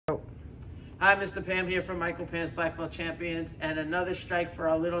Hi, Mr. Pam here from Michael Pam's Black Belt Champions, and another strike for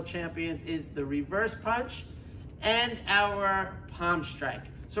our little champions is the reverse punch and our palm strike.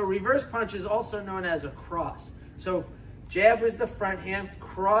 So reverse punch is also known as a cross. So jab is the front hand,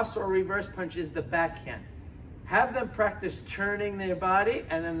 cross or reverse punch is the backhand. Have them practice turning their body,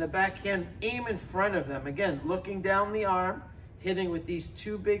 and then the backhand aim in front of them. Again, looking down the arm, hitting with these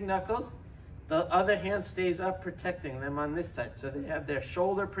two big knuckles. The other hand stays up, protecting them on this side. So they have their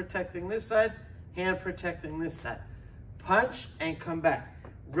shoulder protecting this side, hand protecting this side. Punch and come back.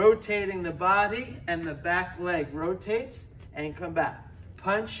 Rotating the body, and the back leg rotates and come back.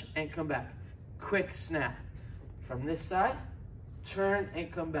 Punch and come back. Quick snap. From this side, turn and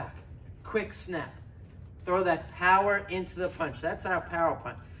come back. Quick snap. Throw that power into the punch. That's our power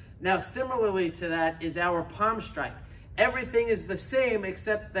punch. Now, similarly to that is our palm strike. Everything is the same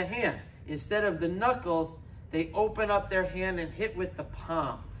except the hand. Instead of the knuckles, they open up their hand and hit with the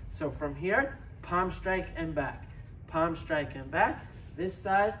palm. So from here, palm strike and back. Palm strike and back. This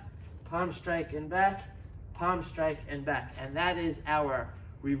side, palm strike and back. Palm strike and back. And that is our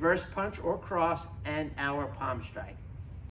reverse punch or cross and our palm strike.